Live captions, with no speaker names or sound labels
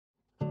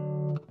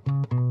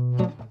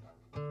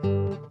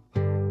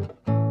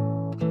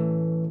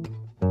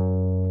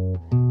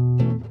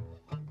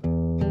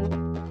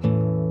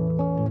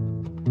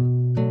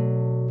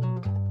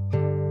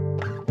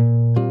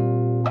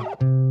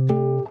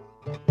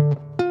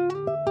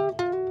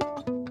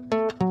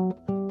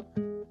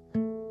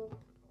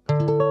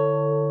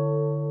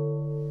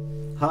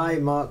Hi,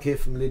 Mark here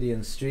from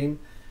Lydianstream.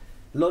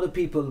 A lot of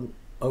people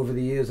over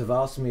the years have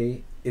asked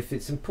me if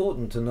it's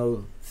important to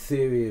know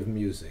theory of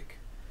music.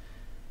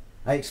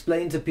 I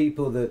explain to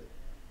people that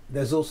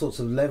there's all sorts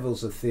of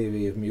levels of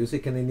theory of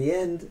music, and in the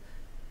end,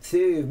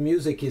 theory of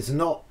music is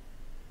not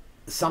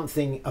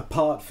something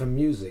apart from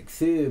music.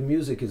 Theory of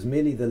music is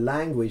merely the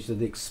language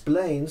that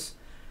explains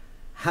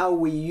how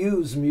we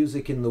use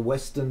music in the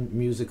Western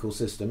musical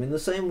system, in the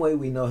same way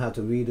we know how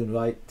to read and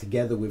write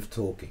together with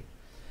talking.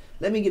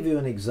 Let me give you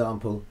an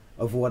example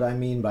of what I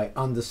mean by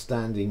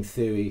understanding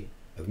theory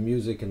of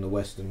music in the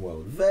Western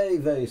world. Very,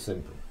 very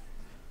simple.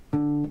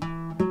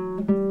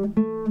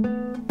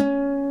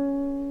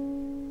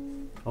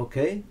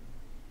 Okay,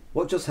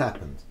 what just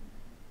happened?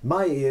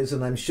 My ears,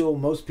 and I'm sure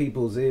most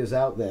people's ears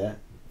out there,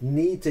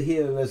 need to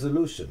hear a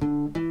resolution.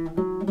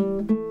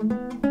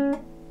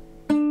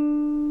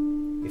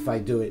 If I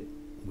do it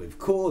with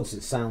chords,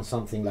 it sounds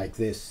something like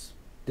this.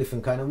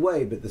 Different kind of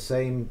way, but the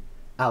same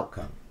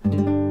outcome.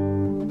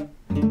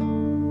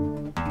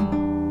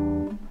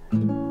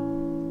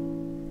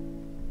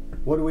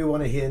 What do we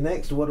want to hear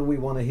next? What do we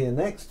want to hear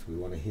next? We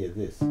want to hear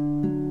this.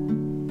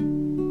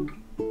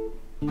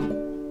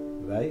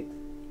 Right?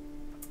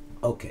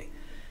 Okay.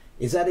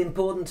 Is that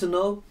important to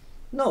know?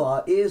 No,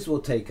 our ears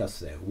will take us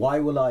there. Why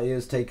will our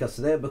ears take us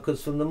there?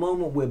 Because from the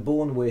moment we're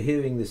born, we're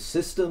hearing this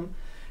system,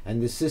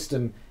 and this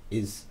system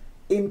is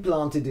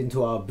implanted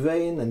into our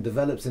brain and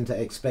develops into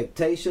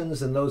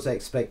expectations, and those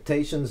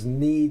expectations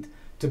need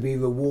to be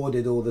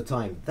rewarded all the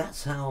time.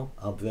 That's how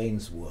our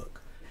brains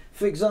work.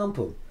 For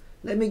example,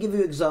 let me give you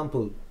an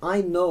example.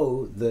 I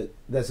know that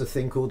there's a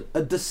thing called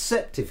a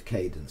deceptive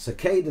cadence. A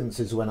cadence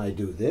is when I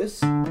do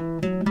this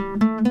and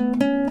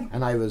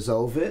I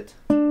resolve it.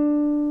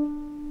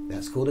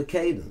 That's called a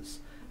cadence.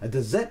 A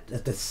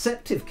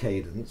deceptive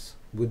cadence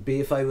would be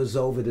if I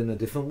resolve it in a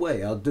different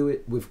way. I'll do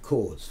it with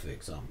chords, for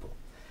example.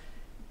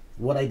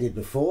 What I did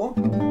before,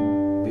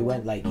 we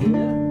went like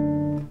here,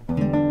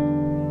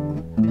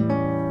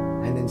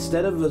 and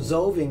instead of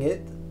resolving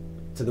it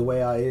to the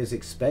way our ears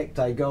expect,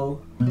 I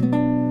go,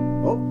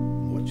 oh,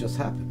 what just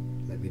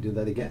happened? Let me do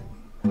that again.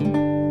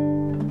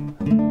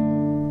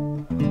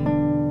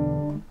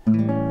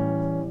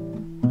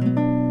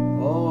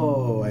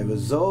 Oh, I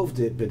resolved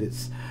it, but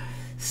it's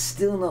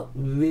still not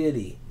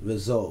really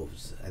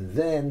resolved. And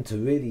then to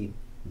really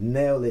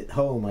nail it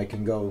home, I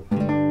can go. If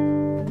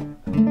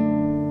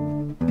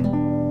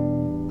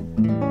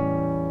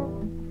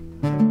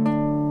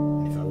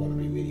I want to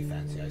be really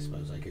fancy, I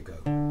suppose I could go.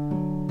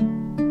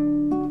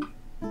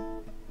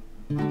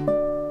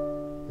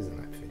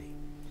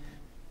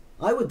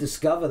 I would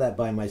discover that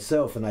by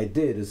myself, and I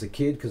did as a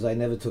kid, because I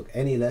never took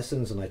any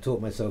lessons, and I taught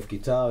myself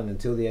guitar, and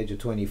until the age of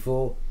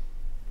 24,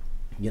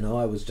 you know,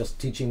 I was just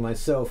teaching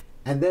myself.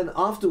 And then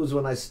afterwards,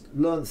 when I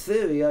learned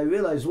theory, I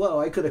realized, well,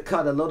 I could have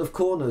cut a lot of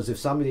corners if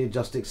somebody had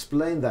just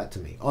explained that to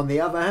me. On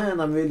the other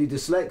hand, I'm really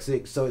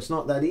dyslexic, so it's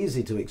not that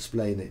easy to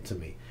explain it to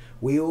me.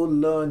 We all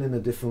learn in a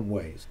different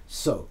ways.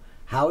 So,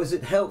 how is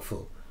it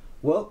helpful?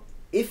 Well,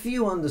 if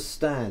you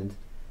understand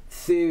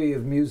theory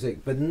of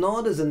music, but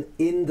not as an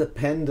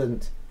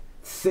independent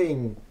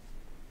thing,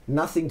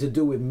 nothing to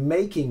do with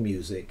making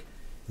music,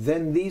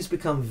 then these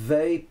become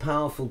very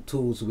powerful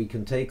tools we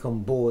can take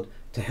on board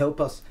to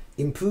help us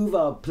improve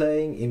our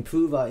playing,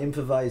 improve our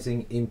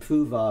improvising,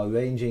 improve our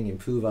arranging,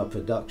 improve our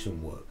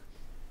production work.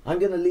 I'm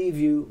going to leave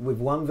you with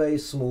one very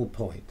small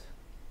point,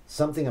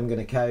 something I'm going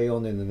to carry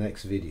on in the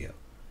next video.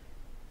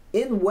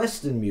 In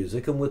Western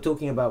music, and we're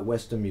talking about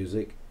Western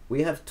music,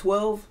 we have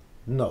 12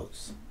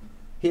 notes.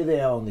 Here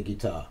they are on the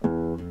guitar.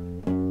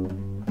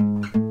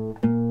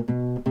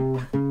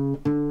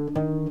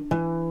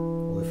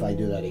 If I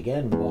do that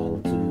again,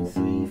 1, 2,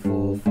 3,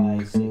 4,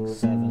 5, 6,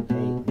 7,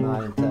 8,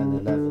 9, 10,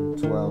 11,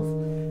 12,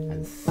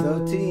 and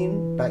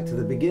 13, back to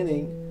the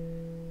beginning,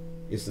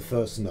 is the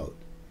first note.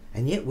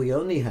 And yet we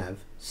only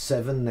have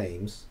 7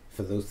 names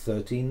for those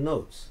 13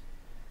 notes.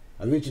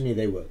 Originally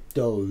they were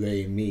Do,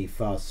 Re, Mi,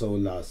 Fa, Sol,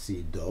 La,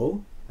 Si,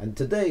 Do, and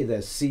today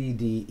they're C,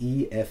 D,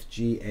 E, F,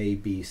 G, A,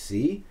 B,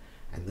 C.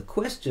 And the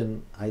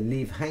question I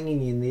leave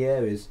hanging in the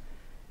air is,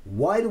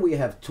 why do we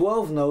have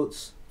 12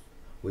 notes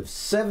with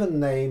 7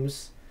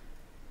 names,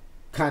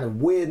 kind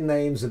of weird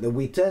names that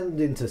we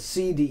turned into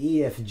C, D,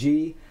 E, F,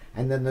 G,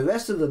 and then the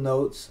rest of the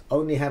notes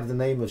only have the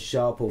name of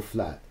sharp or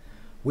flat?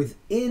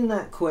 Within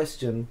that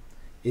question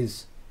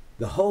is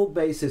the whole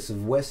basis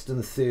of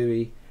Western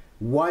theory,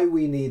 why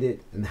we need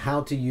it, and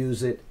how to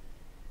use it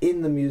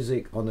in the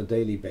music on a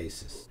daily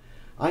basis.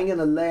 I'm going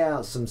to lay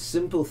out some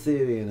simple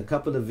theory in a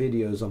couple of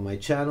videos on my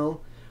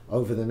channel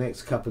over the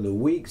next couple of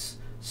weeks,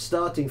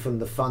 starting from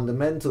the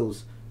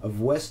fundamentals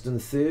of Western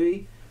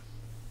theory.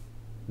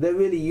 They're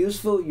really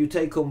useful. You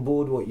take on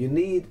board what you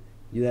need.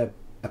 They're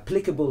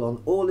applicable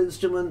on all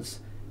instruments.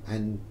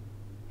 And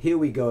here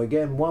we go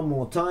again, one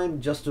more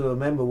time, just to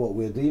remember what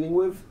we're dealing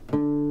with.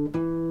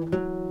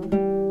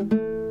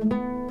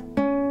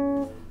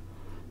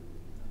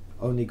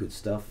 Only good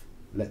stuff.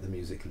 Let the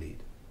music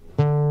lead.